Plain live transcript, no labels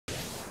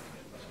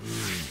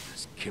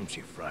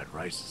kimchi fried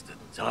rice is to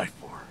die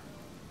for.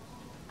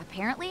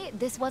 Apparently,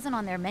 this wasn't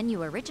on their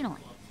menu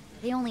originally.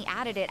 They only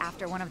added it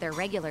after one of their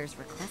regulars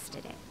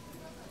requested it.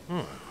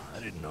 I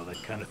didn't know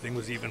that kind of thing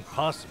was even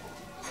possible.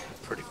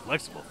 Pretty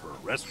flexible for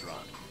a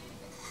restaurant.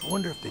 I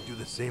wonder if they do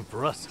the same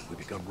for us if we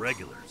become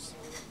regulars.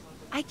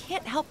 I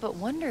can't help but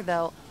wonder,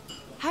 though,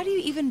 how do you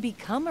even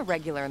become a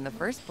regular in the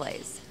first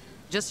place?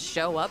 Just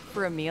show up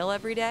for a meal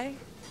every day?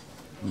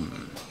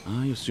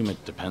 I assume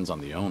it depends on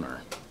the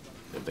owner.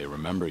 If they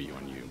remember you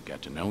and you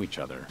get to know each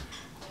other,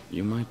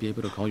 you might be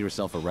able to call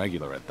yourself a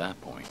regular at that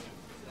point.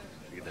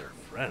 Be their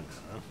friend,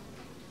 huh?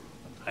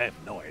 I have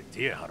no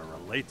idea how to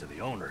relate to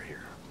the owner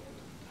here.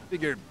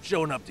 Figure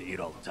showing up to eat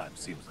all the time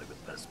seems like the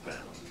best bet.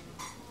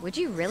 Would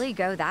you really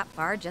go that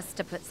far just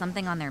to put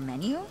something on their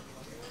menu?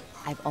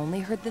 I've only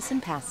heard this in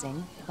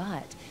passing,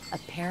 but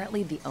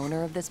apparently the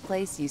owner of this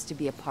place used to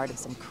be a part of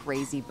some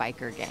crazy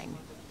biker gang.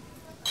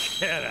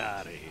 Get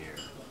out of here.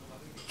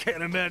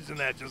 Can't imagine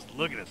that just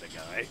looking at the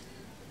guy.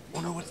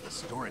 Wonder what's the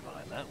story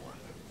behind that one.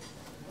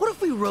 What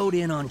if we rode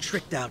in on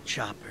tricked-out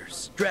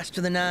choppers, dressed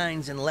to the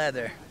nines in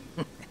leather?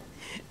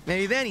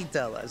 Maybe then he'd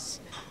tell us.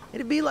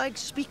 It'd be like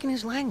speaking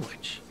his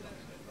language.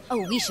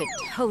 Oh, we should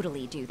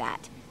totally do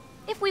that.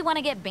 If we want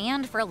to get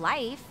banned for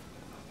life.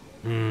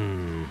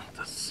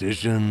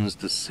 Decisions.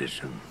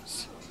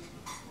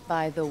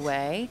 By the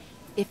way,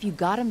 if you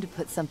got him to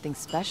put something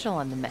special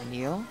on the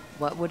menu,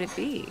 what would it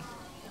be?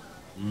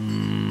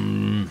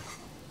 I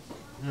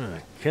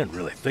can't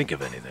really think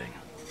of anything.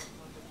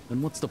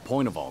 Then what's the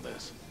point of all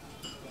this?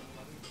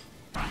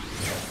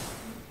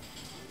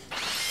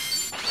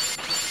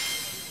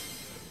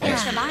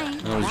 Thanks for buying.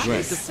 That was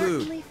great. That's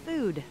certainly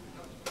food.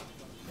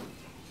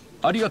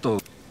 ありがとう。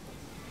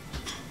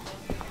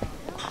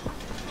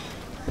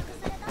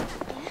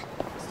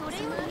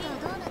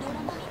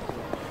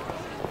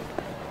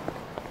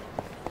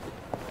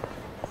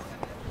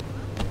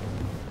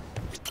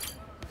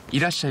い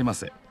らっしゃいま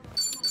せ。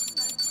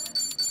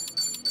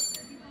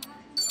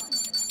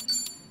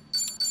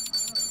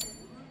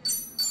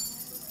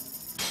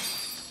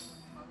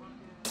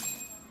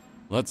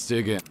Let's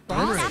dig in.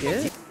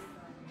 Good.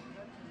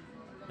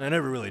 I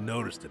never really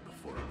noticed it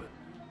before, but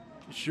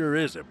it sure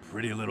is a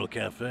pretty little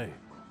cafe.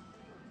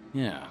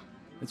 Yeah,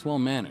 it's well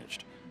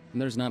managed,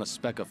 and there's not a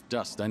speck of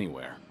dust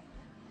anywhere.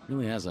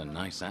 Really has a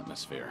nice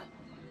atmosphere.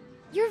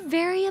 You're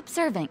very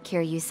observant,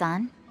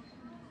 Kiryu-san.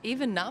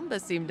 Even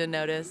Namba seemed to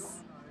notice.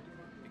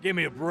 Give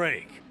me a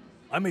break.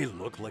 I may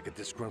look like a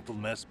disgruntled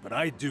mess, but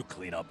I do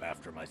clean up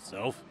after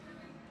myself.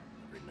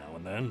 Every now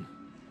and then.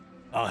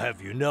 I'll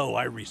have you know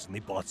I recently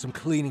bought some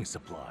cleaning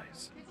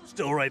supplies.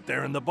 Still right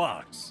there in the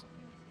box.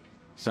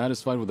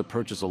 Satisfied with the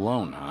purchase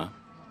alone, huh?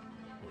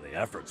 Well, the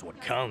effort's what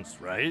counts,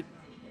 right?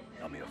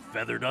 Got me a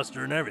feather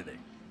duster and everything.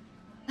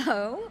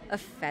 Oh, a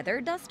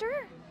feather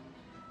duster?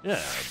 Yeah,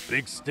 a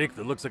big stick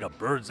that looks like a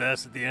bird's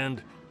ass at the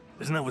end.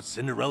 Isn't that what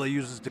Cinderella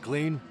uses to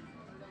clean?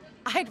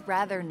 I'd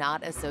rather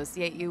not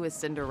associate you with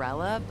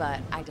Cinderella,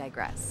 but I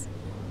digress.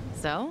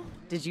 So,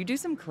 did you do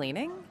some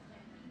cleaning?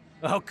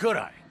 How could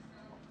I?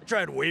 I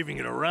tried waving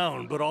it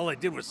around, but all I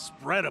did was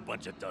spread a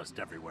bunch of dust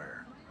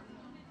everywhere.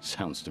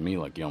 Sounds to me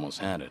like you almost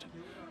had it.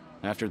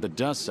 After the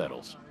dust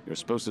settles, you're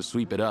supposed to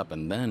sweep it up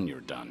and then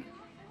you're done.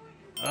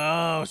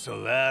 Oh,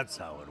 so that's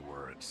how it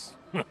works.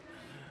 Thought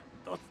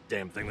the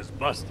damn thing was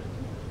busted.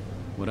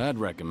 What I'd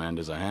recommend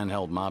is a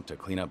handheld mop to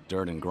clean up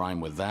dirt and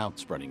grime without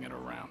spreading it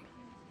around.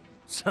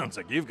 Sounds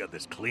like you've got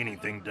this cleaning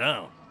thing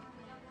down.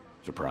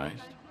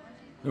 Surprised?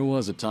 There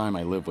was a time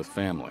I lived with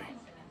family,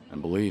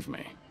 and believe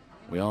me,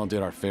 we all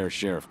did our fair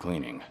share of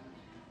cleaning.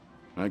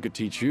 I could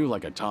teach you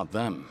like I taught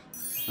them.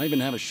 I even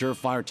have a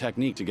surefire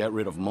technique to get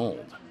rid of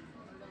mold.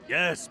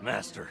 Yes,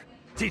 master.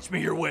 Teach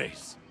me your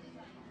ways.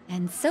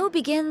 And so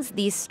begins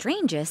the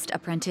strangest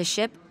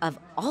apprenticeship of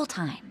all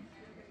time.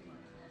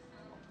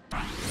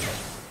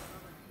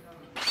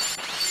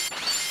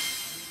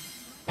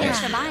 Thanks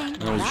for buying.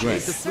 That was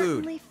great. The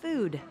food. Certainly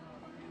food.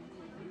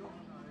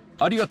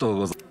 ありがとう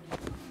ございます。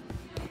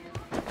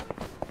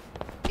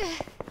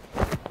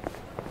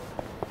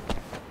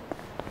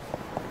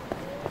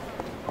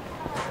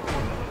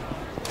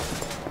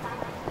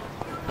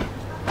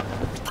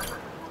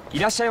い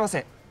らっしゃいま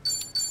せ。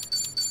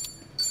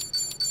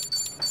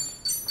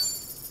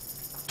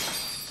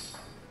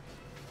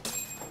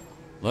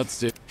Let's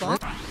do.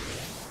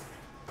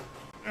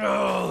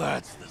 Oh,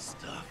 that's the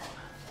stuff.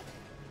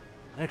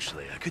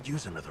 Actually, I could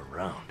use another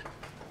round.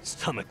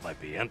 Stomach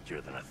might be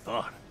emptier than I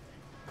thought.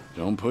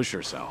 Don't push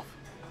yourself.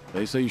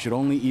 They say you should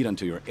only eat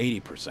until you're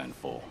 80%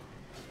 full.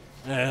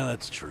 Yeah,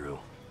 that's true.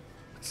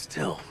 But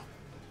still.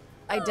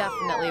 I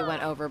definitely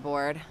went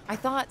overboard. I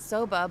thought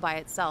soba by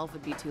itself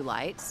would be too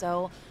light,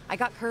 so I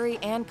got curry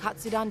and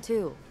katsudon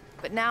too.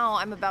 But now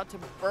I'm about to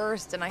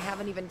burst and I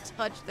haven't even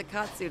touched the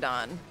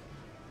katsudon.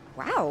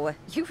 Wow,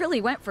 you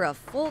really went for a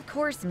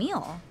full-course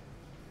meal.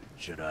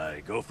 Should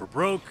I go for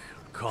broke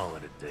or call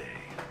it a day?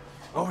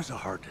 Always a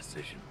hard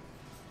decision.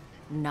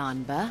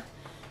 Nanba,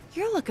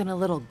 you're looking a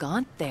little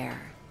gaunt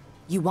there.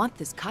 You want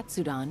this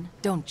katsudon,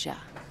 don't ya?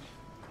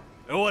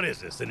 What is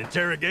this, an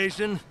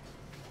interrogation?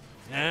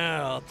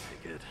 Yeah, I'll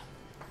take it.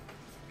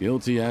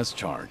 Guilty as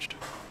charged.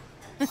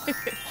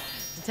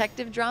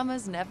 Detective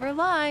dramas never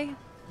lie.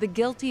 The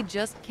guilty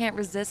just can't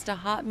resist a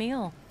hot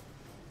meal.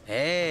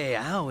 Hey,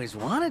 I always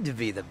wanted to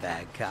be the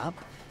bad cop.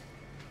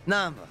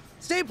 Namba,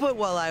 stay put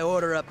while I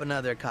order up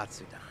another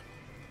Katsudan.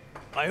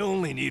 I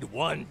only need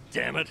one,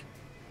 damn it.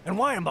 And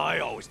why am I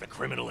always the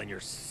criminal in your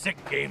sick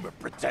game of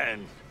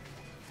pretend?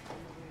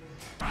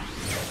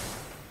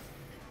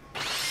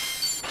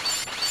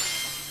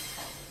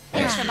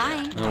 Thanks for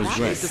buying. That was That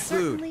great. is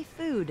certainly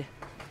food.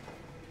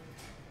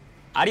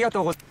 ありが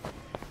とうござい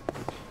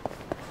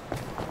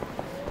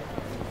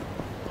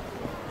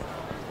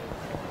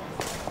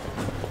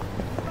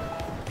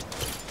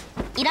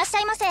いらっしゃ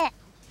いませ。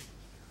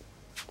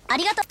あ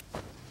りがとう。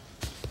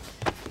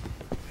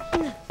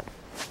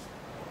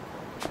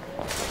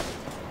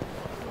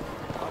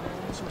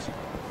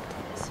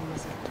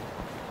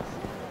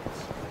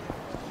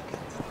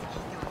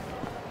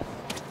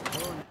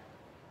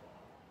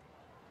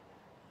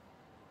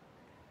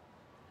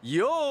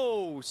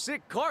Yo,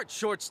 sick cart,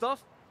 short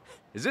stuff.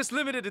 Is this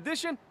limited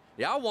edition?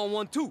 Yeah, I want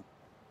one too.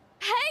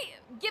 Hey,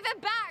 give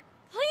it back,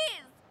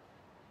 please!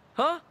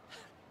 Huh?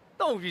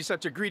 Don't be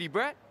such a greedy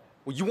brat.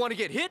 Well, you want to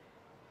get hit?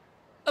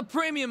 A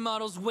premium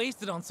model's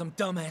wasted on some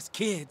dumbass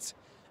kids.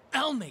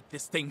 I'll make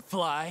this thing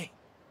fly.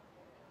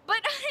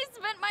 But I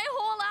spent my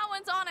whole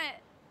allowance on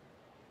it.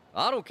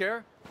 I don't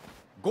care.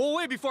 Go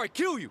away before I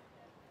kill you.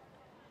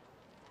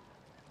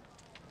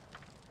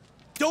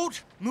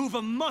 Don't move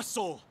a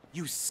muscle,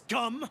 you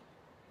scum!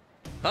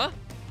 Huh?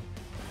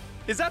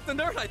 Is that the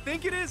nerd I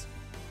think it is?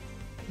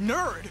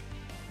 Nerd?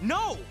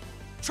 No!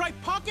 Try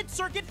Pocket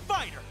Circuit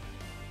Fighter!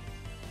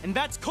 And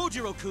that's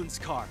Kojiro-kun's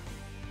car.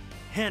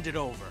 Hand it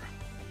over.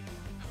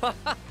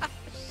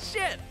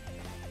 Shit!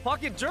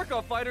 Pocket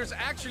jerk-off fighter's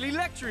actually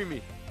lecturing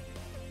me.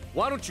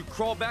 Why don't you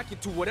crawl back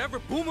into whatever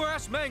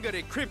boomer-ass manga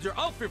they cribbed your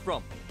outfit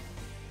from?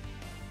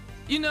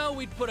 You know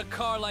we'd put a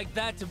car like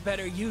that to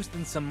better use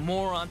than some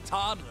moron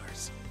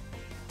toddlers.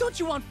 Don't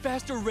you want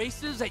faster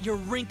races at your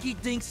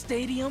rinky-dink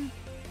stadium?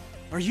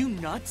 Are you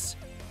nuts?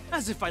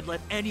 As if I'd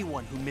let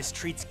anyone who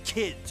mistreats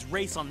kids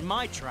race on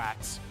my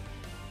tracks.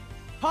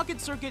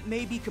 Pocket Circuit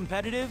may be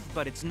competitive,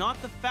 but it's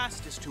not the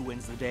fastest who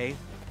wins the day.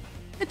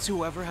 It's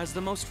whoever has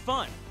the most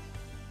fun.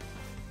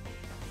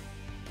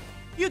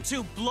 You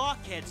two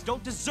blockheads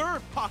don't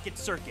deserve Pocket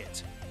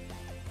Circuit.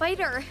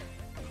 Fighter.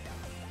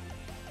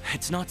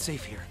 It's not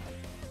safe here.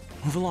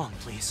 Move along,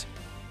 please.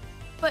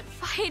 But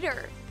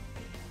Fighter.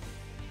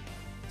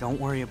 Don't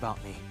worry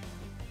about me.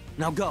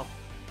 Now go.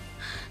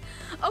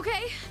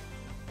 Okay.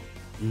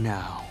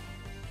 Now,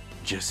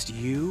 just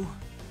you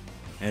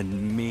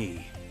and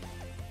me.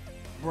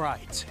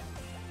 Right.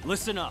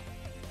 Listen up.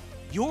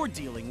 You're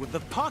dealing with the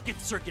Pocket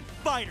Circuit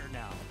Fighter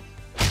now.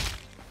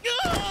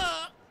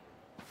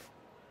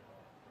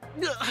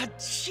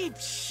 Cheap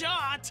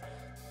shot!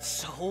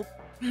 So,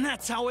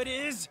 that's how it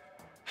is?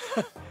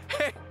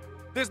 Hey,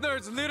 this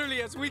nerd's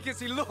literally as weak as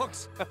he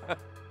looks.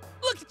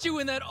 Look at you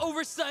in that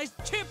oversized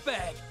chip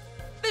bag!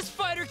 This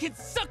fighter can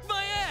suck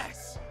my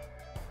ass!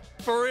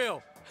 For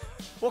real.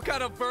 What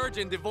kind of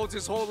virgin devotes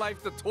his whole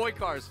life to toy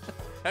cars?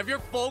 Have your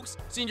folks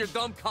seen your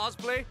dumb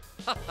cosplay?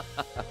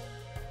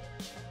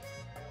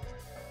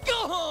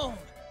 Go home!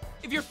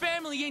 If your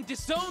family ain't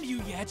disowned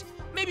you yet,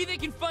 maybe they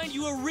can find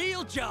you a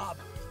real job,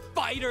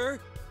 fighter!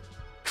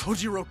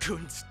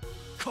 Kojiro-kun's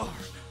car.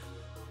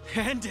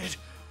 Hand it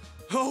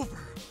over.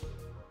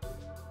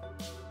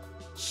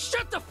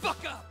 Shut the fuck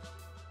up!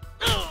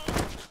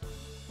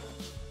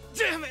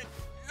 Damn it!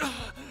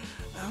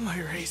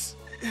 My race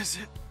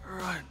isn't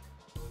run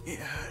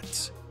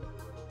yet.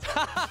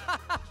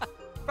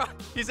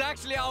 He's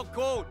actually out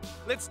cold.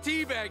 Let's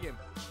teabag him.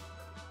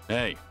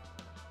 Hey,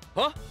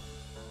 Huh?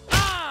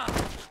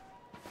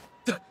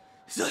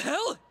 The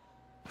hell?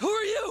 Who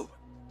are you?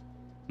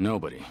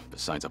 nobody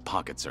besides a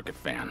Pocket Circuit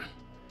fan.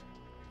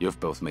 You've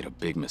both made a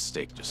big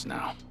mistake just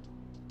now.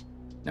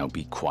 Now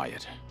be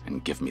quiet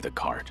and give me the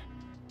card.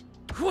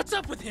 What's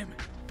up with him?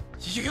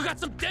 You got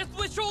some death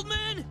wish, old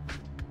man?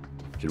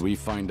 Should we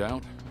find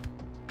out?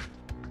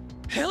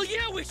 Hell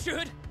yeah, we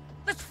should!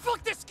 Let's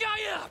fuck this guy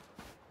up!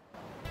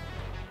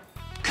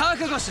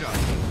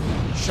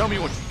 Show me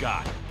what you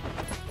got.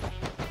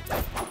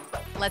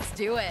 Let's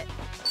do it.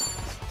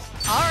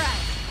 All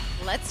right,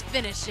 let's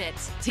finish it.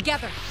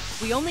 Together.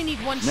 We only need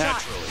one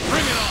shot.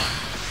 Bring it on!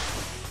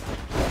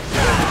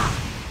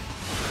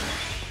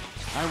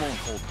 I won't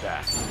hold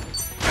back.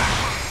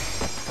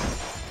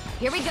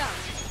 Here we go.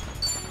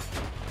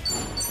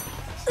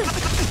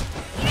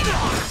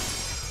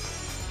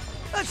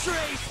 Let's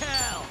raise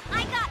hell!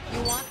 I got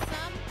You want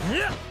some?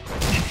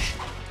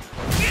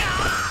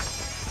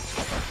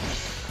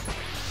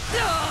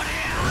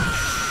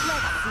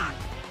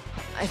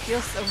 I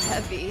feel so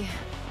heavy.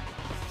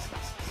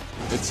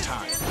 It's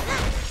time.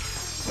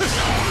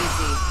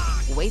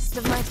 Easy. Waste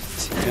of my...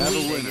 Have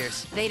a winner.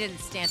 They didn't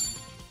stand...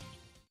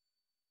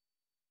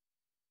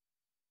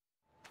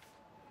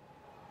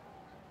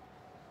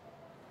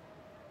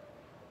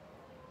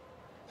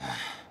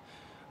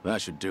 That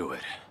should do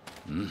it.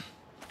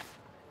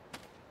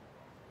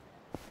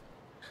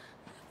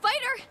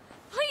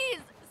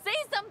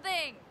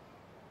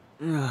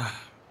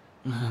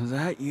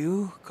 That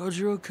you,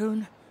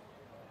 Kojiro-kun?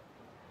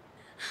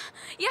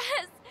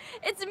 Yes,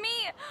 it's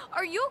me.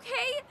 Are you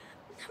okay?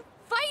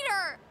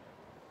 Fighter!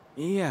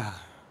 Yeah,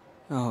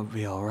 I'll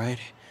be alright.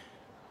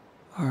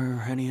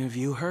 Are any of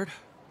you hurt?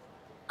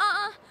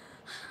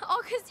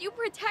 All 'cause you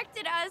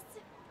protected us.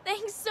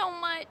 Thanks so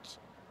much.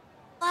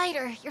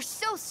 Fighter, you're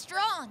so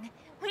strong.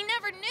 We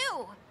never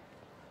knew.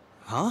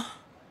 Huh?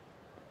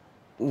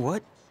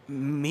 What?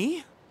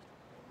 Me?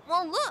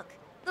 Well, look.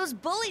 Those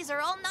bullies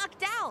are all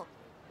knocked out.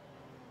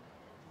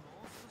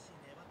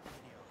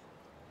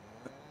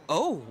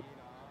 Oh.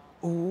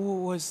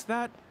 Was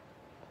that...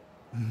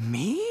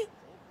 me?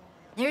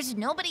 There's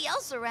nobody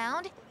else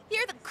around.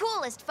 You're the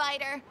coolest,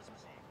 Fighter.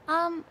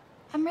 I'm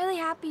really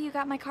happy you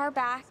got my car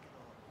back.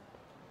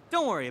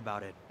 Don't worry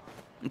about it.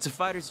 It's a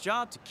fighter's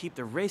job to keep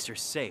the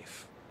racers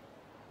safe.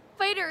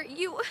 Fighter,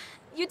 you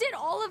did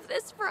all of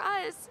this for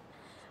us.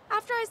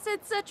 After I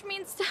said such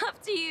mean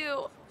stuff to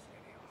you.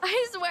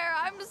 I swear,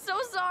 I'm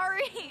so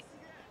sorry.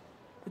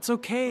 It's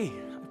okay.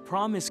 I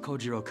promise,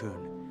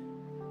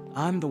 Kojiro-kun.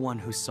 I'm the one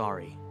who's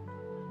sorry.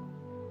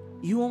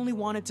 You only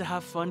wanted to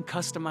have fun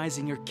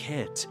customizing your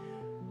kit.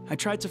 I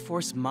tried to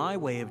force my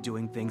way of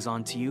doing things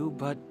onto you,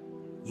 but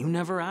you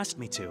never asked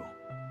me to.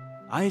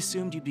 I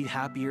assumed you'd be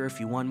happier if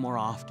you won more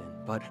often,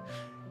 but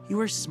you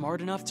were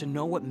smart enough to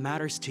know what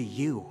matters to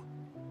you.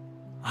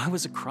 I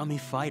was a crummy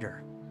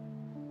fighter.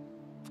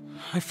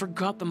 I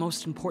forgot the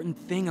most important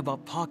thing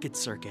about Pocket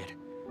Circuit.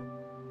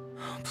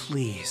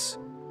 Please,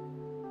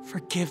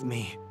 forgive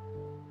me.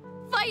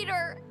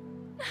 Fighter!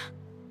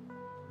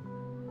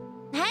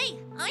 Hey,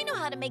 I know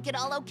how to make it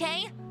all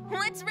okay.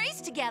 Let's race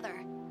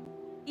together.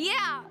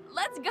 Yeah,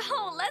 let's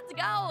go, let's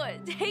go.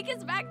 Take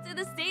us back to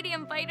the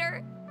stadium,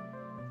 Fighter.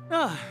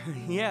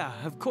 Yeah,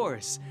 of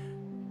course.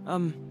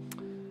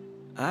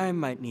 I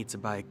might need to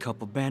buy a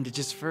couple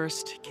bandages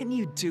first. Can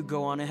you two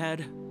go on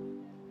ahead?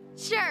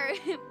 Sure,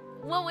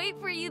 we'll wait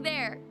for you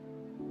there.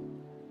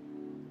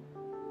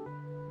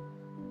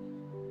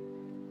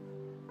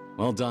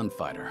 Well done,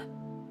 fighter.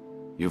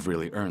 You've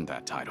really earned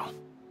that title.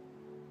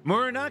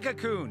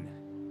 Muranaka-kun!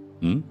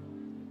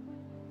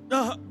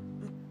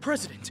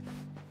 President!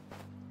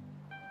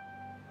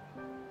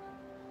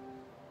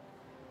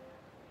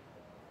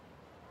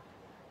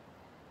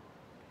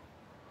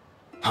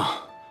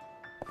 Huh.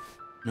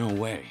 No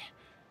way.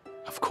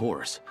 Of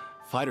course.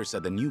 Fighter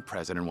said the new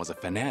president was a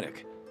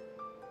fanatic.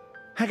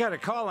 I got a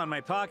call on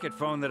my pocket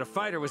phone that a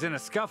fighter was in a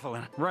scuffle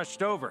and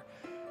rushed over.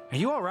 Are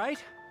you all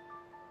right?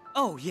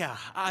 Oh, yeah,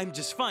 I'm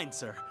just fine,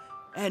 sir.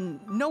 And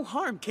no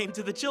harm came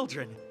to the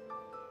children.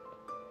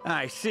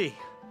 I see.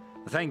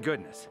 Well, thank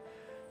goodness.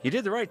 You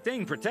did the right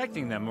thing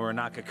protecting them,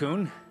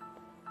 Muranaka-kun.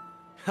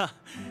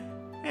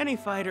 Any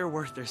fighter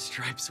worth their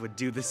stripes would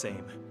do the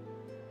same.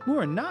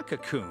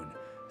 Muranaka-kun,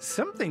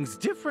 something's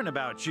different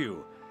about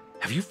you.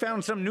 Have you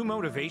found some new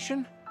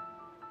motivation?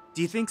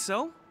 Do you think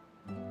so?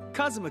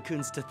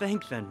 Kazuma-kun's to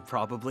thank then,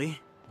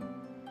 probably.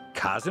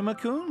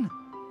 Kazuma-kun?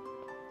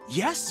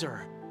 Yes,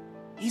 sir.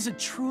 He's a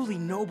truly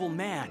noble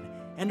man,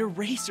 and a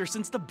racer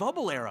since the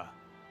bubble era.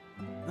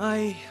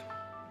 I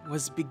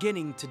was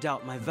beginning to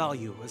doubt my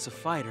value as a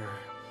fighter,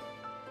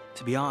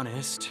 to be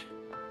honest.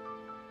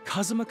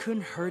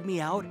 Kazuma-kun heard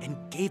me out and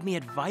gave me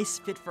advice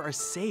fit for a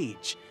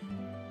sage.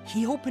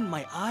 He opened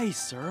my eyes,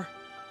 sir.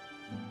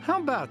 How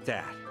about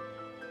that?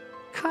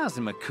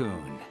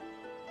 Kazuma-kun.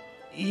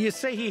 You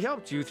say he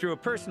helped you through a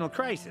personal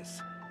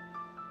crisis?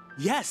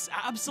 Yes,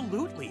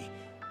 absolutely.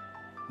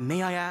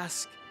 May I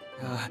ask,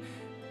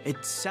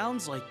 it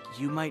sounds like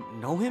you might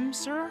know him,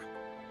 sir?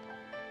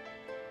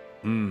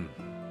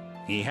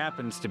 He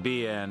happens to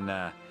be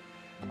an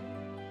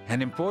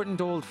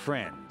important old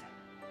friend.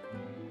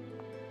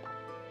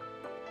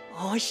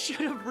 Oh, I should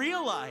have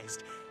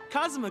realized.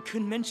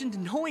 Kazuma-kun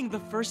mentioned knowing the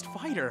first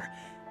fighter.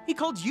 He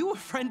called you a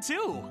friend,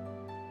 too.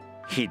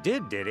 He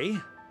did he?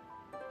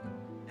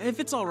 If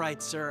it's all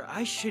right, sir,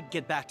 I should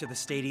get back to the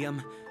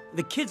stadium.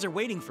 The kids are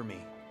waiting for me.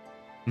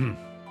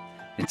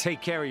 And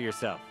take care of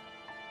yourself.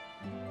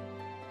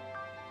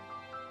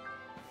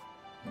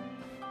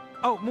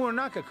 Oh,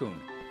 Muranaka-kun.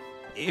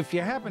 If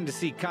you happen to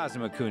see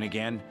Kazuma-kun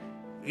again,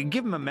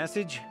 give him a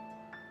message.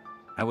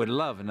 I would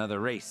love another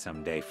race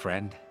someday,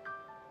 friend.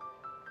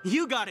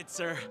 You got it,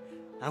 sir.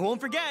 I won't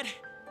forget.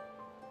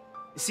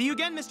 See you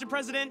again, Mr.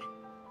 President.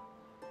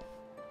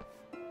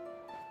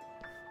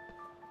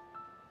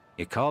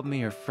 You called me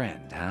your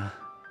friend, huh?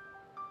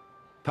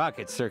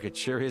 Pocket Circuit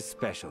sure is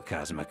special,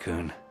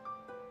 Kazuma-kun.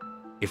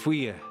 If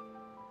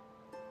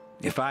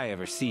I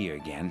ever see you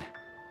again,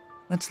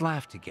 let's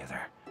laugh together.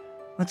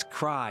 Let's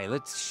cry,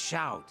 let's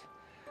shout.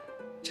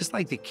 Just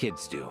like the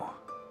kids do.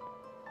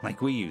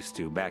 Like we used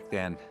to back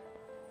then.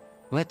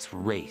 Let's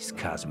race,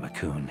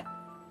 Kazuma-kun.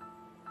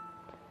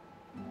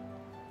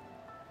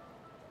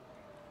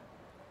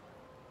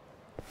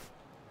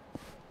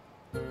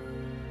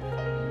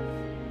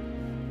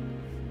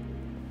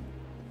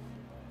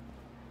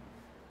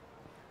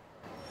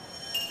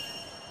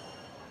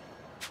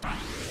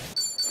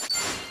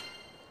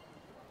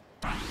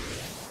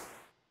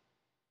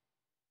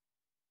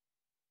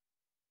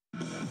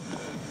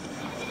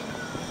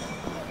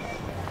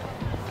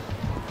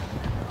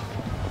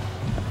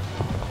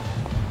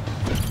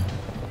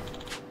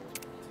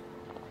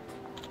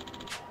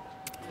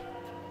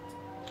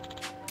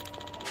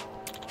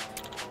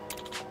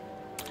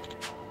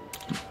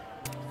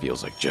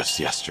 Feels like just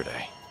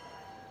yesterday.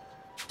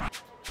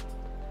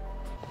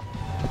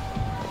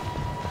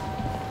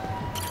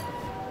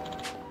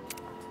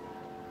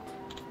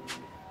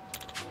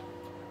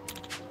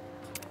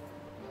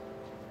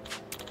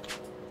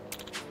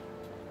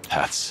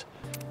 That's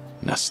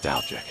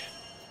nostalgic.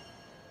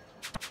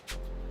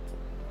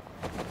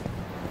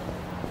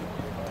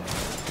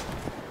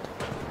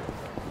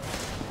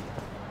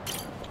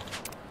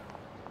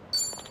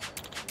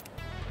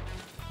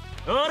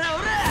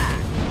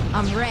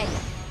 I'm ready.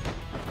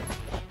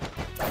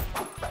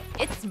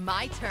 It's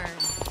my turn.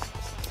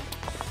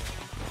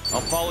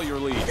 I'll follow your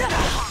lead.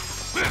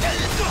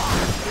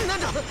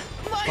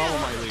 Follow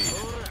my lead.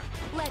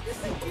 Let's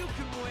see. You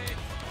can win.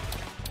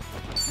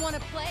 Wanna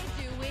play,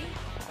 do we?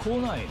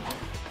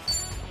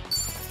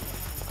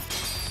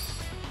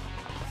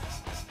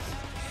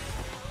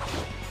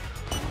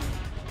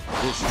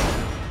 Vision.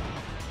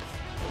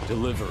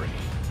 Delivery.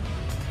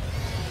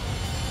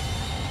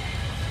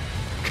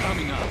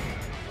 Coming up.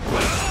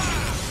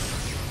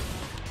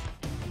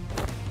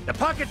 The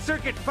pocket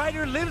circuit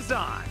fighter lives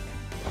on.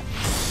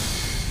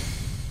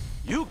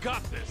 You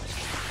got this.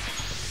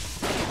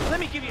 Let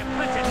me give you a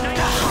bunch of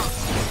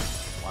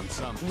nice. Want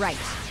some? Right.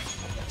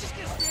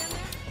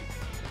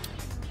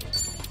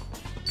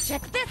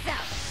 Check this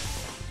out.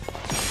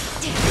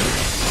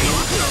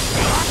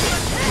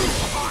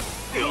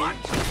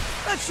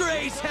 Let's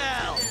raise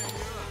hell!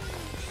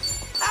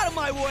 Out of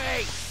my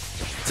way!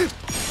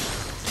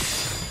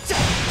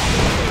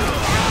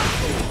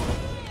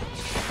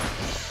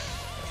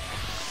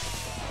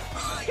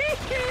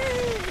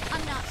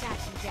 I'm not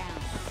backing down.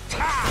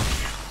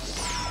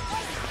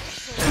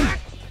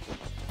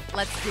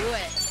 Let's do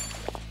it.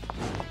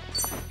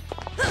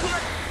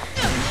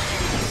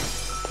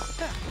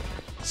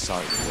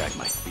 Sorry to drag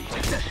my feet.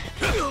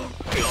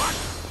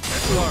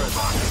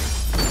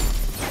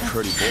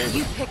 Pretty bold.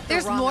 You picked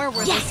There's more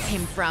where this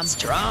came from.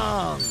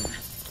 Strong!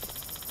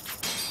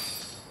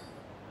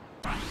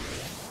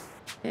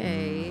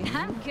 Hey.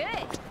 I'm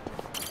good.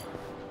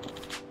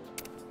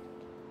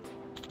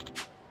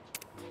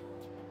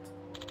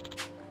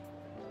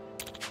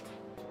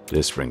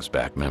 This brings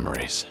back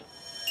memories.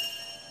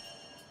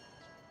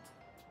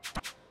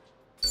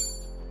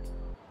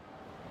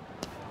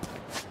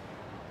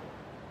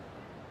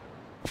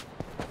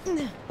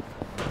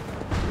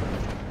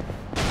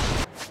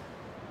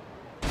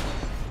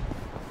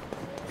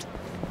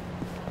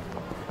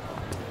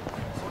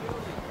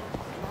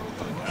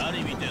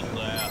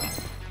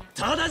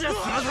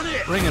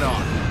 Bring it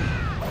on.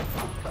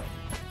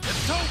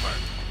 It's over.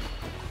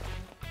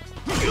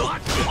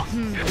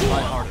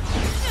 Lighthearted.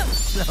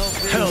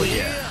 Hell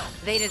yeah.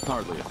 They did.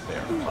 Hardly a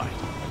fair fight.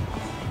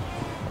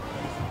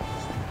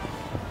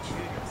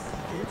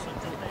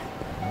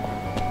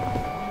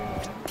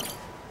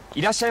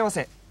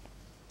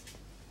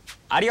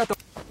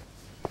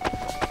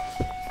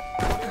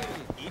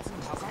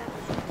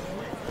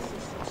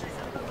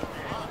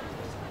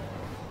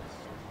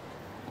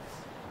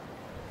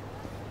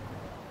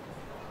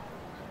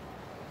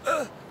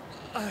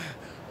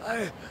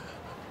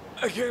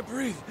 I can't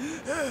breathe.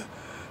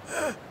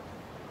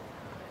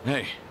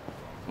 Hey,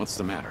 what's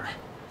the matter?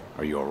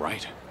 Are you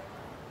alright?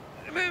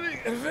 I'm having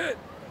a fit.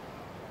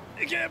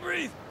 I can't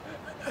breathe.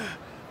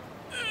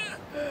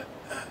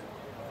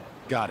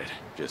 Got it.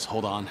 Just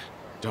hold on.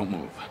 Don't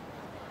move.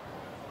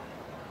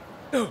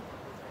 No.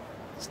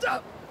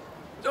 Stop.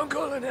 Don't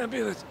call an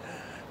ambulance.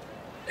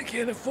 I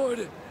can't afford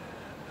it.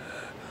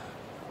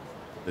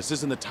 This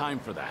isn't the time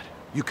for that.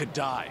 You could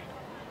die.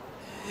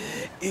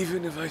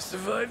 Even if I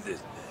survive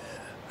this,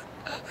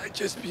 I'd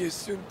just be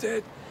assumed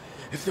dead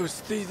if those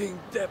thieving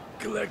debt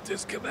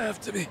collectors come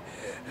after me.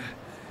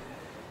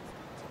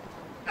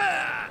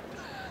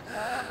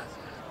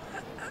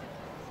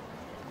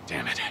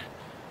 Damn it.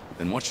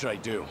 Then what should I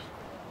do?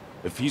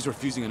 If he's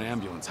refusing an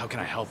ambulance, how can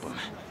I help him?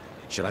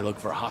 Should I look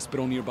for a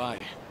hospital nearby?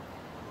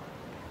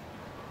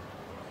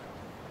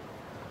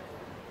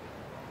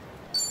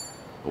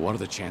 But what are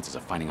the chances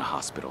of finding a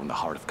hospital in the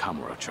heart of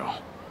Kamurocho?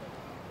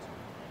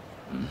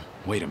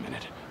 Wait a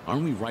minute.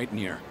 Aren't we right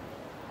near?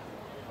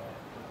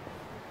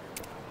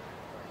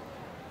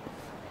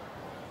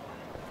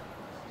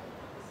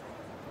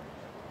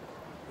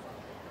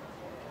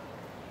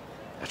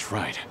 That's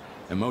right.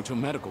 Emoto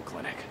Medical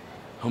Clinic.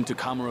 Home to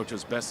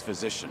Kamurocho's best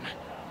physician.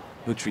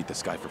 He'll treat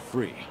this guy for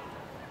free.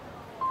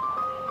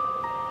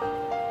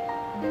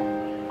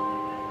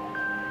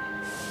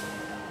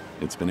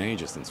 It's been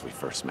ages since we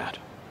first met.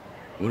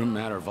 Wouldn't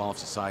matter if all of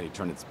society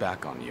turned its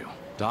back on you.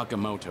 Doc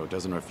Emoto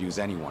doesn't refuse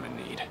anyone in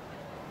need.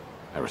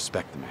 I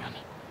respect the man.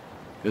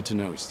 Good to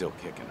know he's still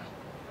kicking.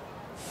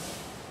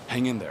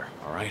 Hang in there,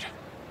 all right?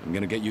 I'm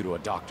gonna get you to a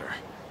doctor.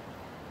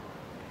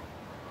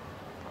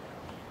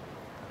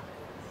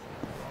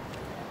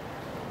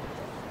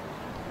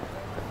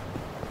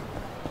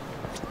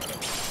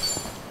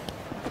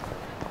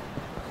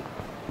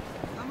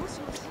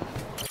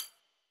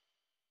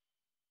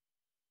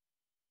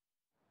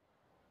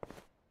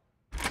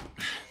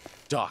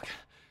 Doc,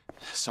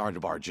 sorry to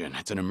barge in.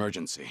 It's an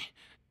emergency.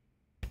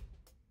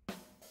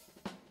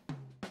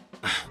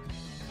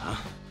 Huh?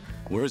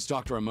 Where's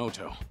Dr.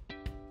 Emoto?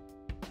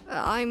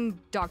 I'm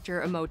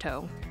Dr.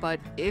 Emoto, but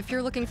if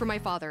you're looking for my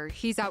father,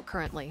 he's out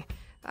currently.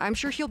 I'm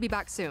sure he'll be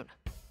back soon.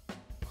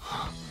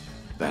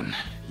 Then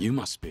you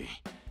must be.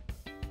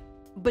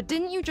 But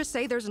didn't you just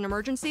say there's an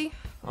emergency?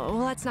 Oh,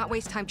 let's not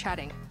waste time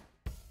chatting.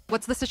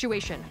 What's the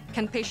situation?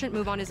 Can patient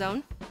move on his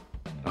own?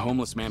 A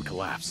homeless man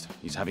collapsed.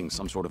 He's having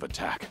some sort of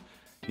attack.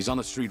 He's on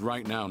the street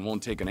right now and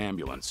won't take an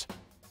ambulance.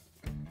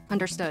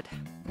 Understood.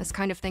 This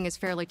kind of thing is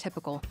fairly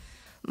typical.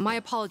 My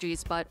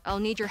apologies, but I'll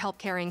need your help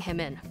carrying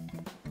him in.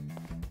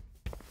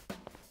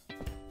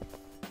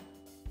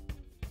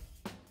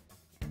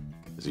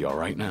 Is he all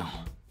right now?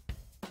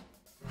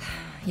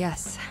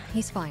 Yes,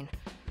 he's fine.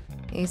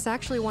 He's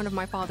actually one of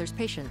my father's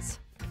patients.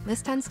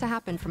 This tends to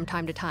happen from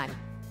time to time.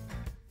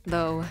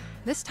 Though,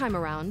 this time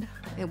around,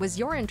 it was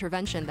your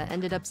intervention that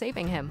ended up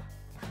saving him.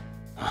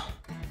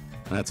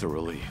 That's a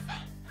relief.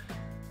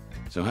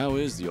 So how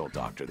is the old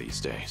doctor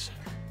these days?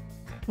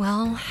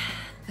 Well,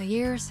 the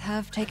years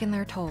have taken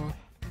their toll.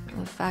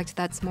 In fact,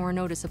 that's more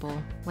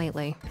noticeable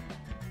lately.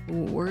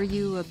 Were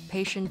you a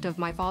patient of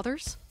my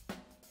father's?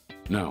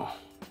 No,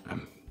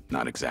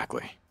 not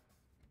exactly.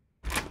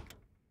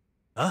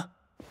 Huh?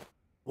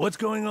 What's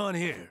going on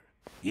here?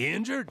 He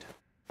injured?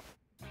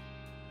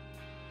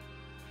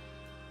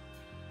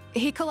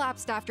 He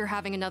collapsed after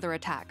having another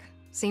attack.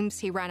 Seems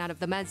he ran out of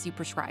the meds you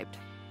prescribed.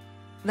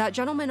 That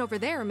gentleman over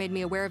there made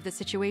me aware of the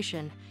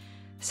situation,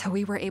 so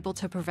we were able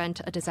to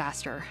prevent a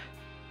disaster.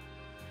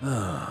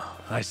 Oh,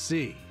 I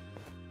see.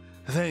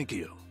 Thank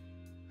you.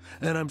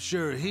 And I'm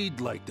sure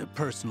he'd like to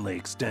personally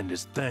extend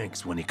his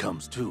thanks when he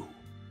comes to.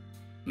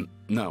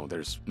 No,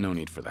 there's no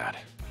need for that.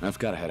 I've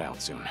got to head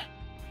out soon.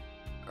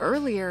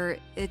 Earlier,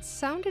 it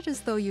sounded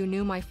as though you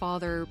knew my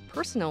father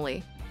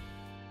personally.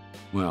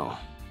 Well,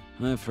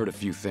 I've heard a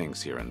few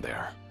things here and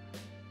there,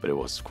 but it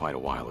was quite a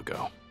while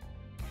ago.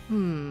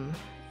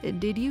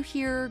 Did you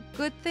hear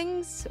good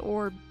things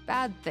or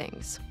bad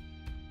things?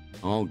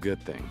 All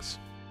good things.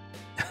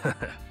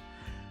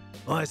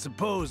 Well, I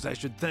suppose I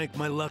should thank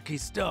my lucky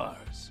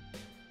stars.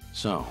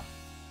 So,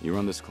 you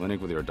run this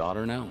clinic with your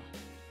daughter now?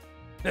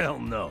 Hell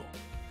no.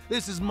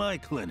 This is my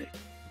clinic.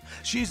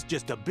 She's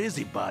just a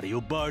busybody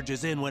who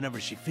barges in whenever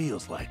she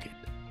feels like it.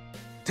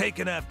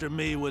 Taking after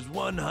me was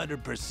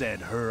 100%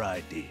 her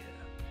idea.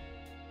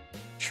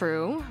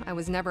 True, I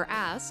was never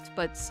asked,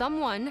 but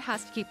someone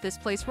has to keep this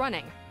place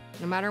running.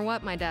 No matter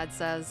what my dad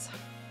says.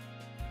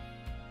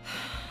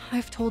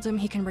 I've told him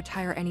he can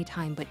retire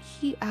anytime, but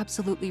he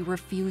absolutely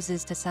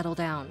refuses to settle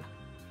down.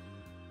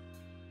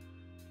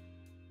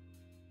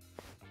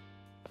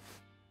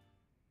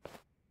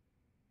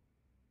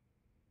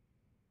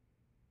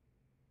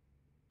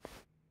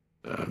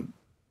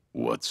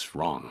 What's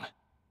wrong?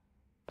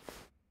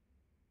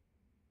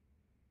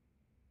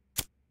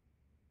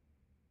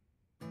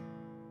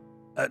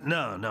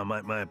 No,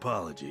 my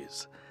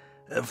apologies.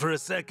 For a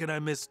second, I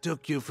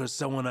mistook you for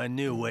someone I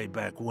knew way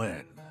back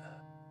when.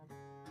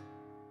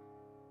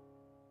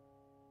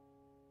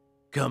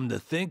 Come to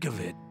think of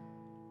it,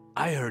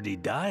 I heard he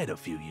died a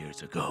few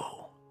years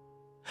ago.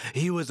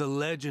 He was a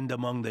legend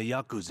among the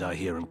Yakuza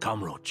here in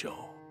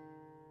Kamurocho.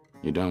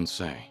 You don't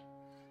say.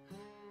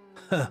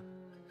 Huh.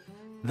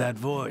 That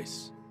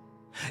voice.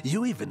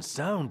 You even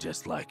sound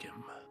just like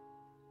him.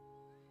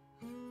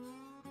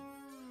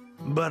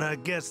 But I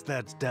guess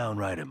that's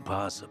downright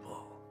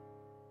impossible.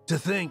 To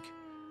think,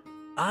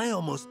 I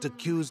almost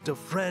accused a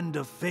friend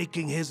of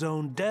faking his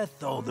own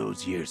death all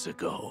those years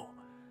ago.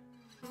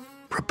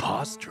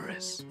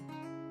 Preposterous.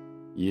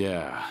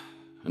 Yeah.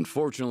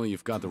 Unfortunately,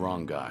 you've got the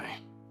wrong guy.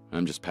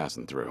 I'm just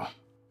passing through.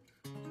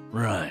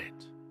 Right.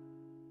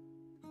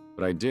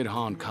 But I did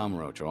haunt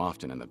Kamurocho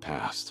often in the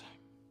past.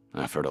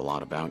 I've heard a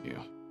lot about you.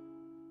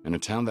 In a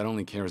town that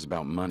only cares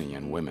about money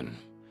and women,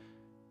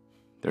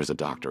 there's a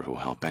doctor who'll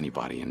help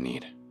anybody in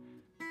need.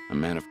 A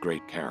man of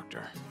great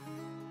character.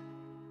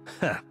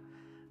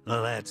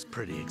 Well, that's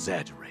pretty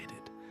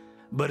exaggerated.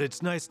 But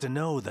it's nice to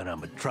know that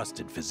I'm a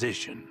trusted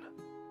physician.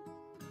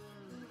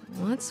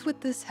 What's with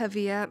this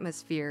heavy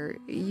atmosphere?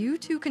 You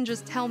two can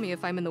just tell me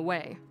if I'm in the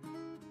way.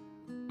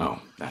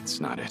 Oh, that's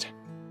not it.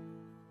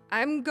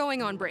 I'm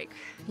going on break.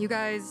 You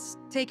guys,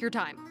 take your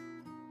time.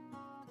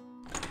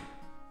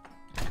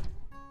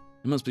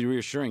 It must be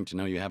reassuring to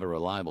know you have a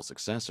reliable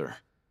successor.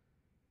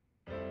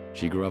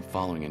 She grew up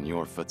following in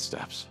your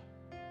footsteps.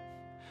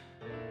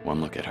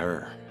 One look at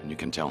her, and you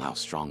can tell how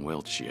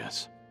strong-willed she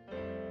is.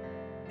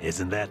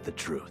 Isn't that the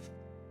truth?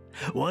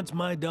 Once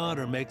my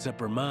daughter makes up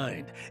her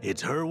mind,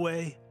 it's her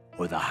way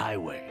or the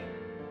highway.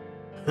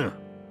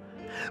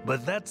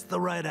 But that's the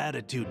right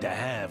attitude to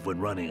have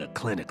when running a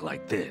clinic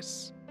like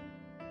this.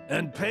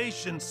 And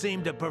patients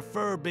seem to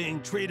prefer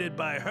being treated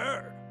by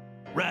her,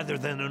 rather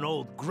than an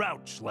old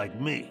grouch like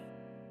me.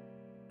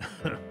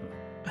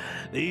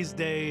 These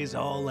days,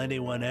 all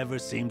anyone ever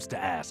seems to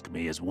ask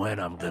me is when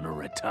I'm gonna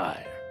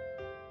retire.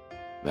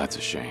 That's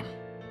a shame.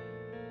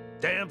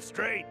 Damn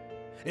straight.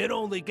 It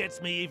only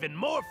gets me even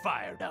more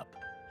fired up.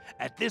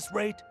 At this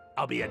rate,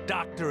 I'll be a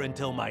doctor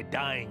until my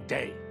dying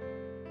day.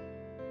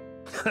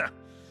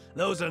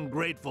 Those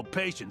ungrateful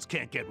patients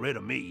can't get rid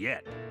of me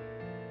yet.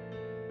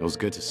 It was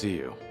good to see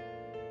you,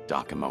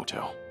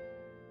 Dakamoto.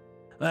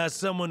 As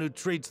someone who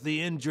treats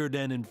the injured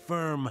and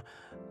infirm,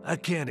 I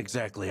can't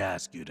exactly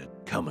ask you to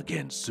come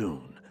again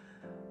soon.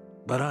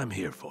 But I'm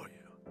here for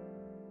you.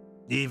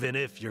 Even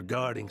if you're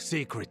guarding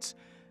secrets,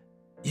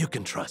 you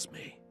can trust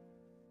me.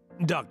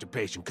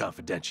 Doctor-patient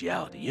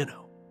confidentiality, you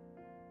know.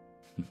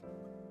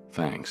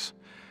 Thanks.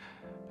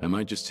 I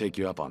might just take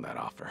you up on that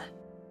offer.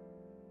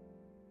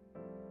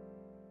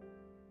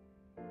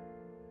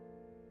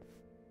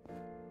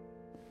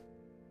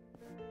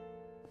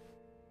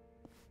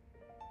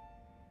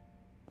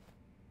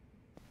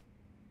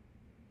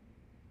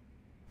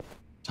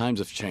 Times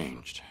have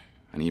changed,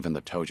 and even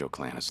the Tojo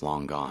clan is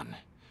long gone.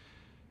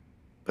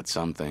 But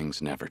some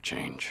things never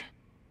change.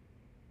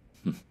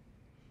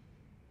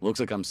 Looks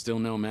like I'm still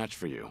no match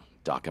for you,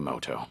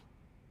 Dakamoto.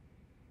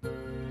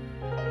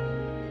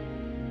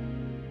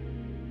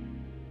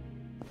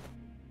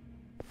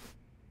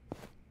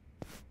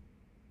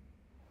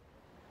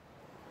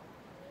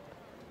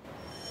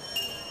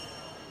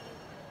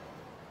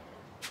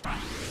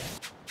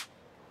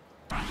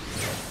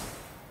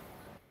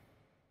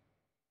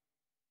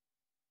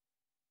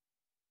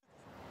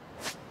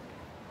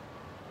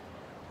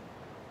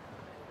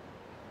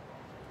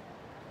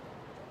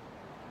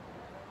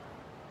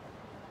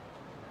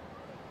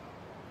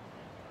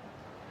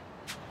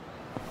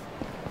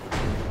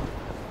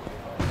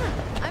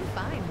 I'm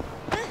fine.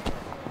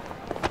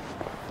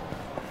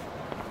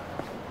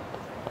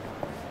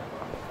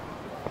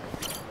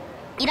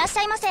 いらっし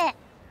ゃいませ。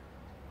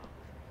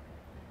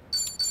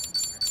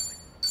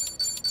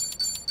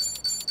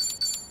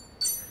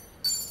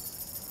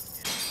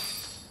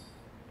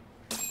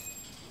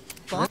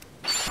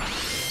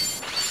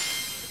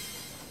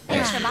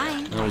Thanks for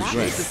buying. That was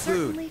great.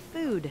 Certainly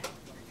food.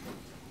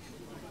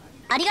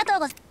 ありがとう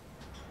ございます。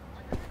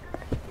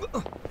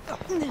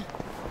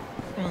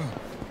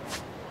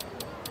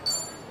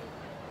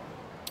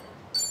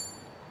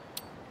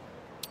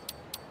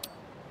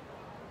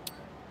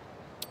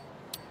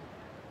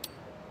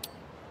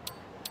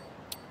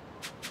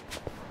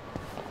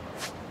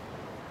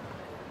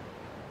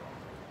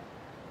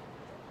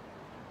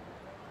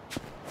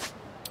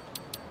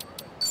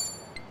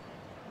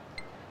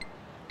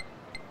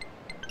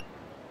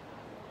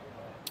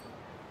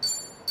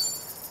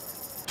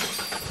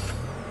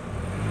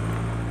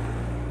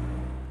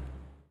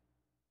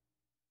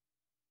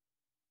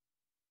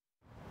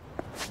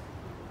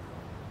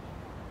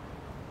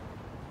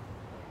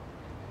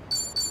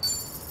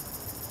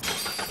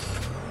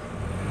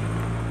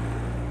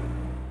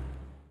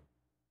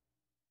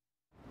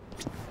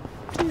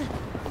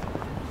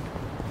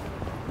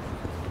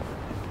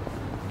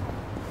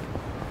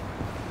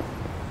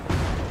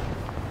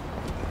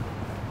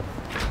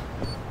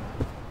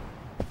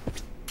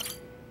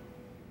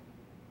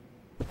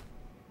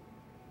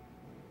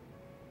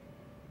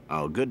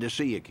 Oh, good to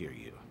see you,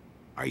 Kiryu.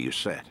 Are you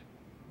set?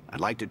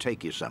 I'd like to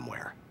take you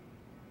somewhere.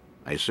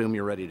 I assume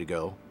you're ready to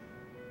go?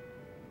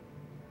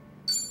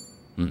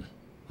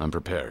 I'm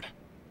prepared.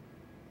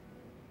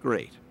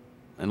 Great.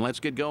 Then let's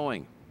get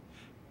going.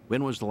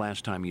 When was the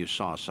last time you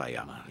saw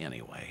Sayama,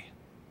 anyway?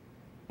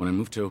 When I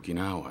moved to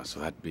Okinawa, so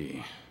that'd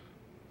be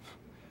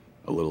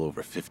a little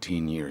over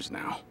 15 years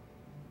now.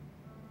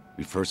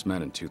 We first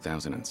met in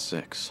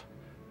 2006.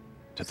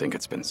 To think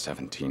it's been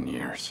 17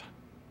 years.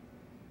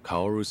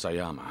 Kaoru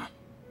Sayama,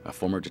 a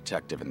former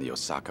detective in the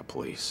Osaka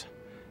police,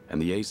 and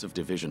the ace of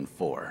Division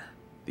 4,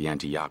 the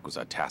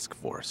anti-Yakuza task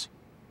force.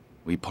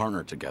 We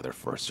partnered together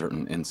for a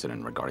certain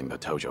incident regarding the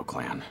Tojo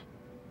clan.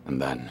 And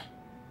then...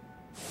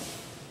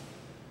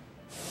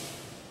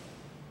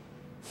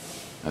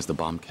 as the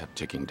bomb kept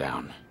ticking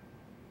down,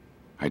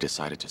 I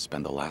decided to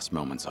spend the last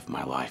moments of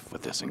my life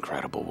with this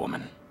incredible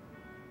woman.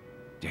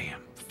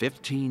 Damn,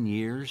 15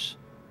 years?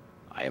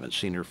 I haven't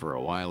seen her for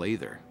a while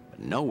either, but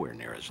nowhere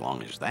near as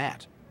long as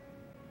that.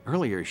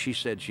 Earlier, she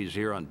said she's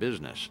here on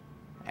business.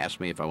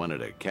 Asked me if I wanted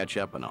to catch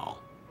up and all.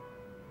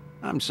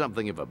 I'm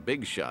something of a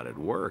big shot at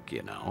work,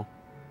 you know.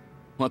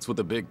 What's with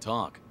the big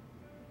talk?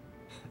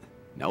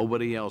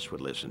 Nobody else would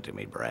listen to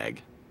me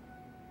brag.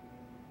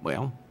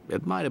 Well,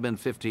 it might have been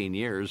 15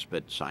 years,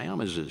 but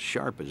Sayama's as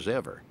sharp as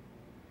ever.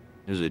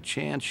 There's a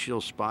chance she'll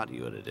spot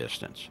you at a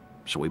distance,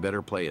 so we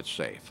better play it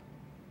safe.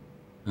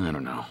 I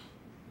don't know.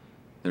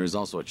 There's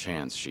also a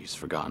chance she's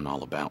forgotten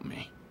all about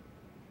me.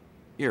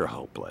 You're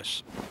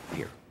hopeless.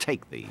 Here,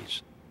 take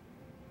these.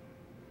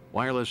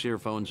 Wireless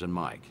earphones and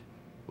mic.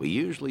 We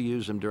usually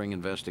use them during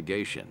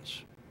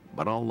investigations,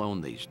 but I'll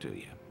loan these to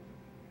you.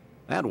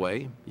 That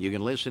way, you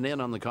can listen in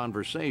on the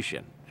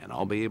conversation, and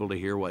I'll be able to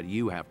hear what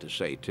you have to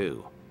say,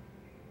 too.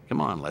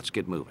 Come on, let's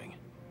get moving.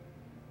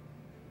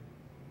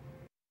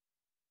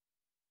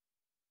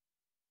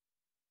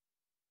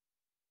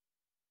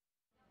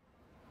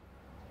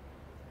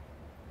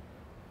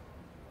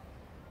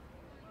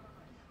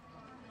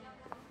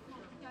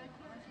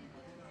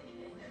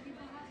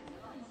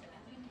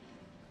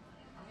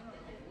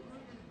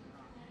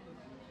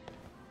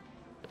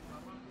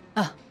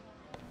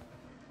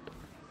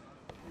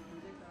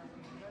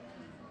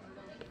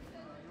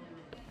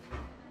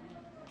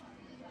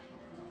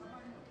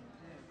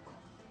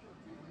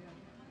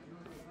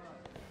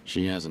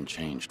 She hasn't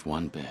changed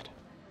one bit.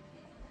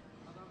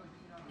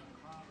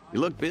 You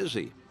look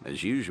busy,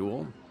 as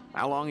usual.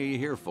 How long are you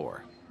here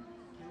for?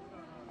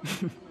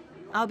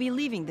 I'll be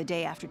leaving the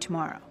day after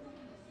tomorrow.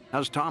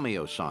 How's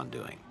Tomio-san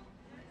doing?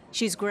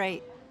 She's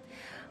great.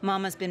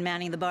 Mama's been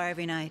manning the bar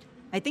every night.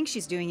 I think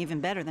she's doing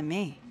even better than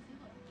me.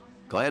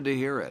 Glad to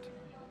hear it.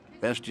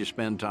 Best you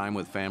spend time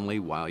with family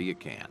while you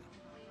can.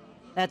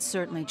 That's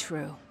certainly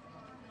true.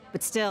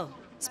 But still,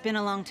 it's been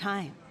a long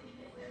time.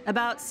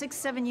 About 6,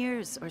 7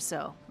 years or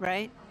so,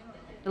 right?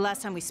 The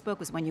last time we spoke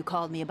was when you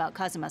called me about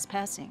Kazuma's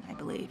passing, I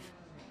believe.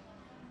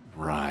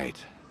 Right.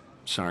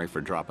 Sorry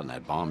for dropping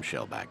that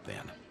bombshell back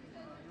then.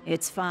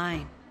 It's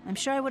fine. I'm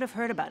sure I would have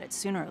heard about it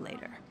sooner or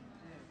later.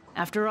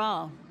 After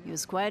all, he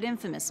was quite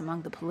infamous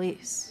among the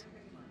police.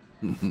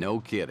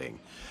 No kidding.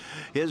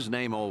 His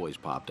name always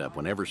popped up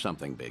whenever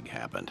something big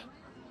happened.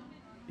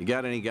 You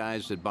got any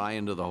guys that buy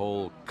into the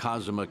whole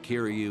Kazuma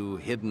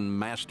Kiryu hidden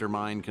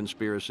mastermind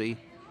conspiracy?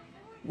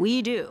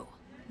 We do,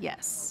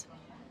 yes.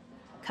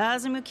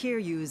 Kazuma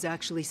Kiryu is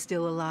actually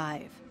still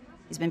alive.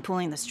 He's been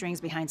pulling the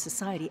strings behind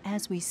society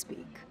as we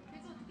speak.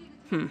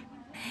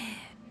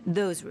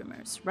 Those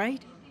rumors,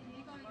 right?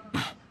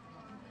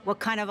 What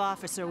kind of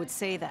officer would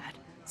say that?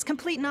 It's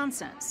complete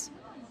nonsense.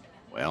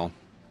 Well,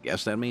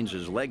 guess that means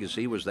his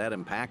legacy was that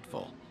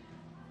impactful.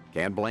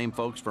 Can't blame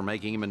folks for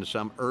making him into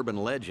some urban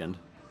legend,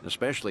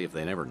 especially if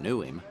they never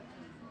knew him.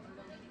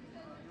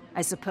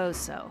 I suppose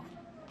so.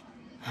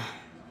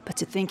 But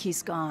to think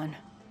he's gone,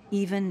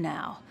 even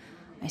now,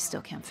 I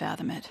still can't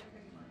fathom it.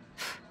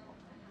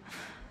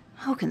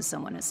 How can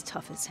someone as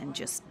tough as him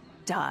just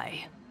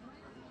die?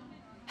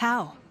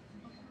 How?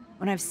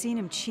 When I've seen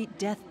him cheat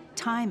death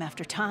time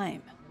after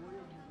time.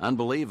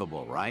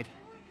 Unbelievable, right?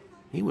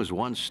 He was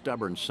one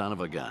stubborn son of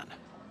a gun.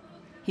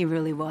 He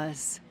really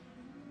was.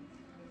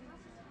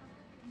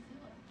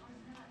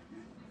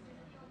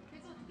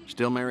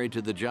 Still married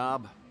to the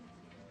job?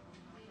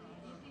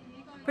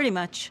 Pretty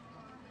much.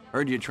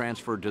 Heard you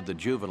transferred to the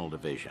juvenile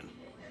division.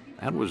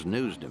 That was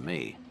news to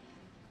me.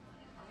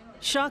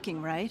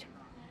 Shocking, right?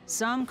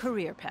 Some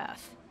career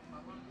path.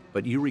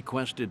 But you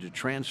requested to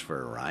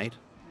transfer, right?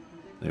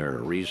 There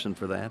a reason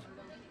for that?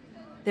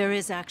 There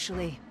is,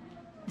 actually.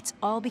 It's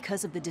all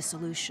because of the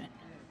dissolution.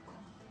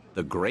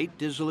 The Great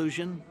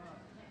Dissolution?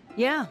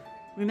 Yeah.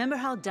 Remember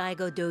how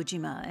Daigo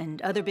Dojima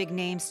and other big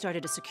names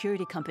started a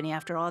security company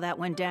after all that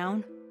went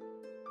down?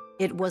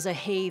 It was a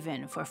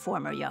haven for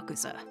former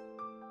Yakuza.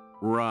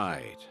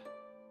 Right.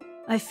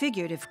 I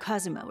figured if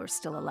Kazuma were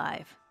still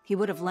alive, he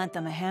would have lent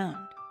them a hand.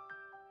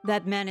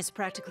 That man is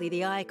practically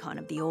the icon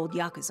of the old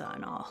Yakuza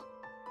and all.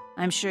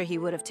 I'm sure he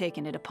would have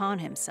taken it upon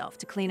himself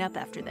to clean up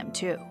after them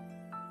too.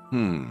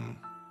 And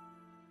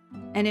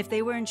if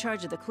they were in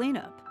charge of the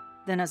cleanup,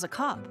 then as a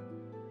cop,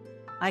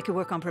 I could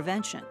work on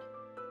prevention.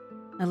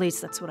 At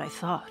least that's what I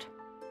thought.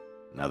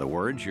 In other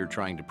words, you're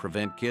trying to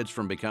prevent kids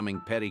from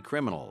becoming petty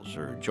criminals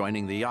or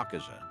joining the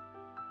Yakuza.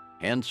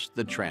 Hence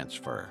the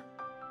transfer.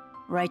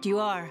 Right you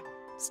are.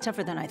 It's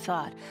tougher than I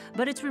thought,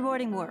 but it's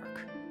rewarding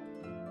work.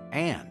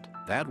 And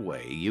that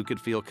way you could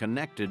feel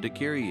connected to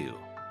Kiryu.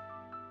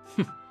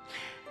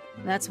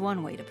 That's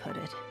one way to put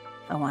it.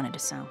 If I wanted to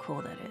sound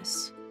cool, that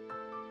is.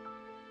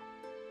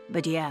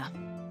 But yeah,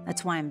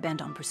 that's why I'm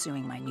bent on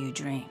pursuing my new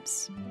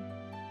dreams.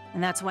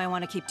 And that's why I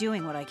want to keep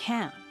doing what I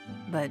can,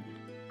 but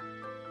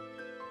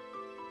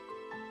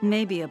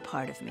maybe a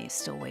part of me is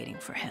still waiting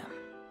for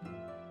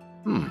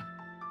him.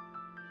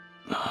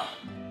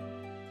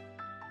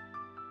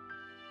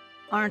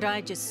 Aren't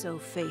I just so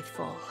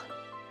faithful?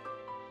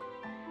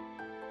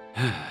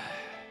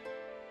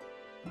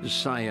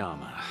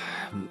 Sayama,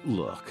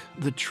 look,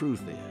 the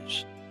truth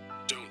is...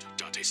 Don't,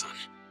 Date-san.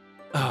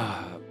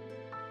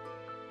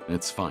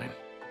 It's fine.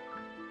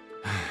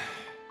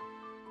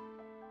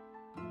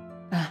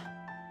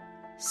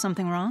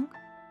 Something wrong?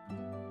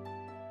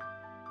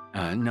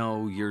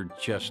 No, you're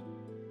just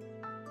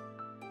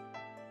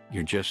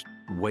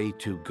way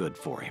too good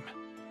for him.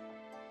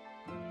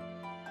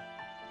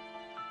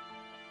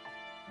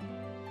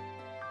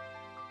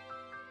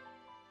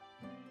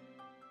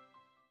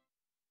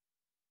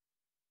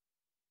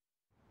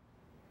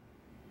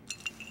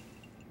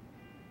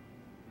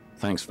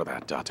 Thanks for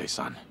that,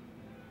 Date-san.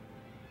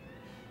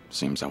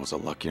 Seems I was a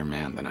luckier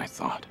man than I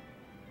thought.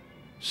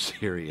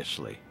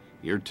 Seriously,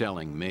 you're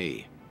telling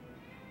me.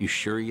 You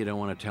sure you don't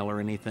want to tell her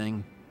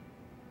anything?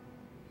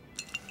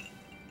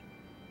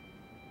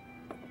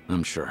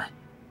 I'm sure.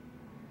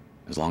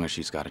 As long as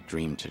she's got a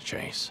dream to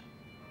chase.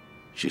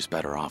 She's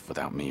better off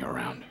without me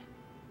around.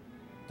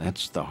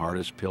 That's the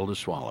hardest pill to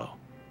swallow.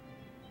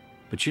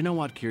 But you know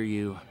what,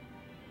 Kiryu?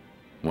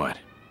 What?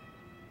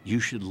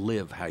 You should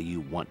live how you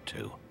want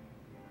to.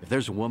 If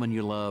there's a woman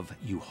you love,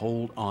 you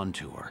hold on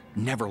to her.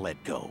 Never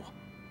let go.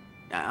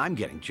 I'm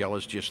getting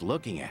jealous just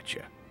looking at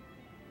you.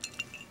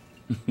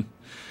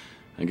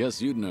 I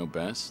guess you'd know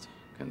best,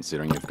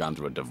 considering you've gone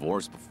through a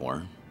divorce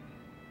before.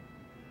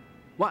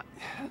 What?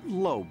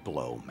 Low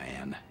blow,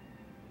 man.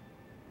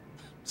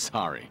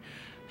 Sorry,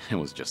 it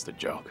was just a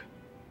joke.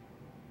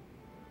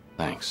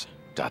 Thanks,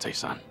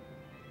 Date-san.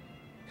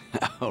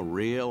 A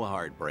real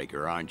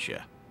heartbreaker, aren't you?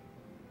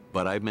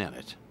 But I meant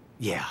it.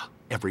 Yeah,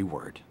 every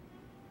word.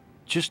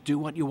 Just do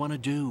what you want to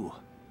do.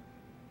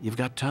 You've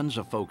got tons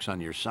of folks on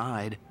your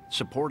side,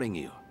 supporting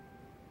you.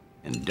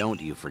 And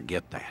don't you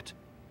forget that.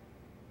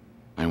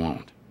 I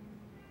won't.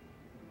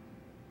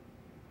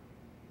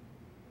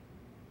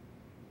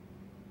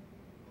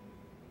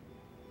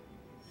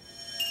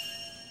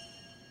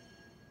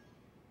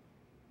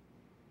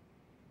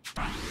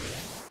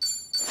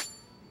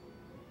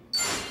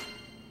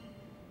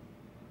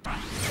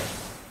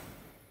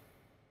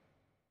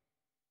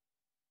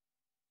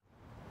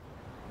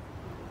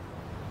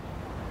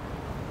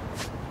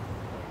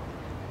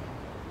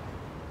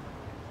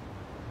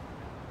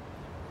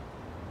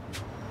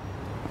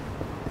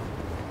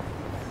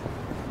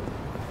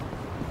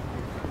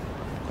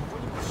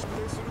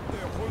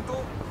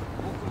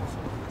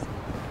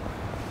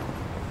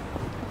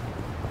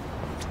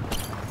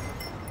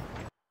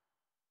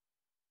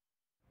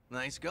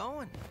 Nice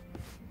going.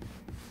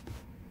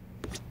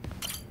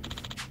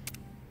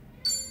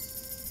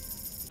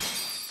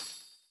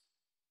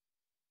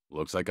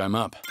 Looks like I'm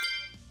up.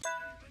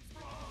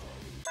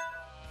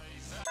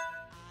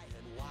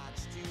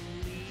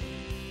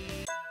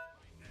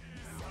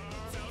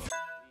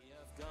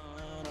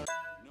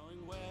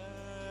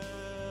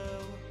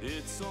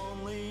 It's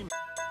only you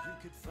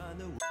could find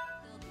the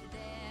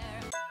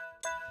there.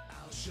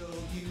 I'll show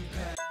you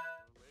past.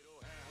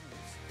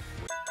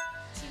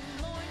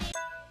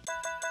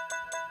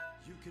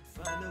 You could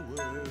find the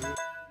word.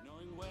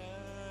 Knowing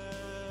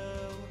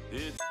well,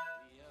 it's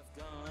we have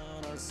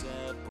gone our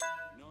separate.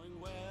 Knowing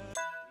well,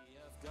 we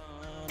have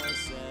gone our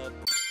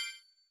separate.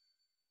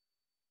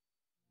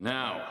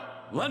 Now,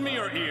 lend me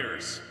your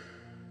ears.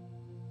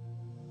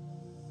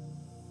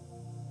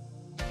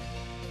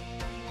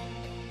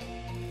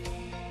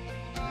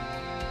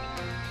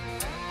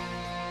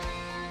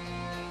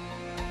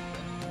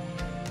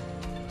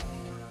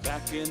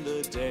 Back in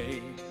the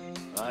day,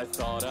 I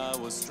thought I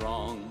was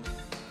strong,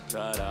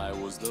 that I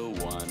was the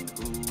one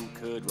who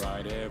could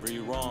right every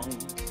wrong.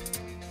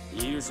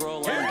 Years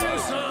roll on by,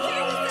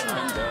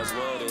 time does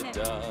what it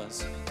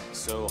does.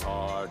 So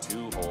hard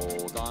to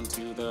hold on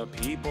to the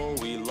people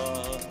we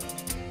love.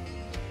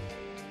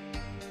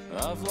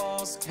 I've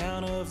lost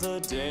count of the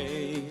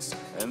days,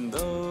 and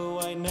though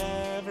I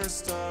never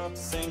stop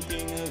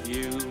thinking of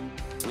you,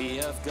 we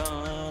have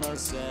gone our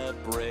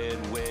separate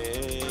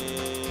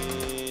ways.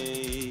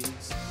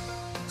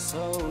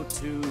 So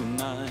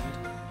tonight,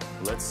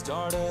 let's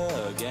start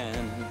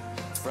again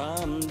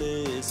from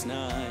this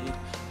night.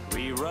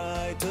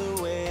 Rewrite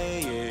the way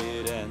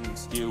it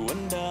ends. You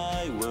and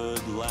I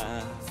would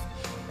laugh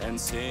and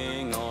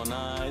sing all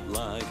night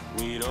like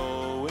we'd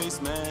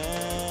always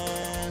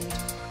meant.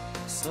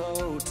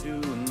 So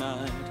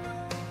tonight,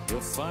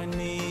 you'll find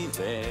me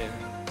there.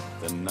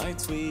 The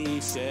nights we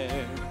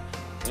shared,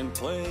 in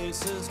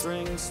places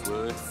drinks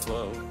would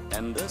flow,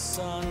 and the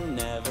sun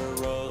never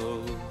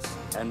rose.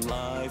 And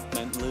life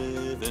meant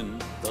living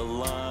the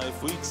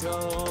life we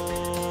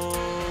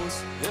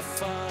chose.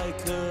 If I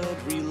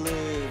could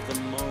relive the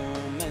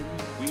moment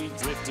we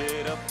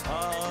drifted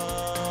apart,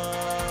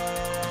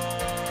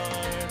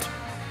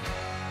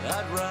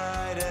 I'd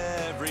right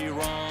every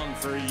wrong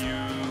for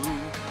you.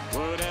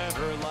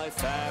 Whatever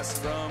life asks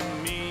from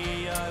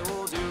me, I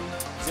will do,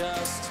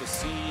 just to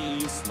see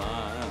you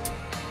smile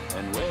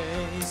and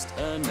waste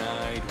a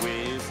night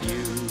with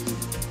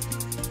you.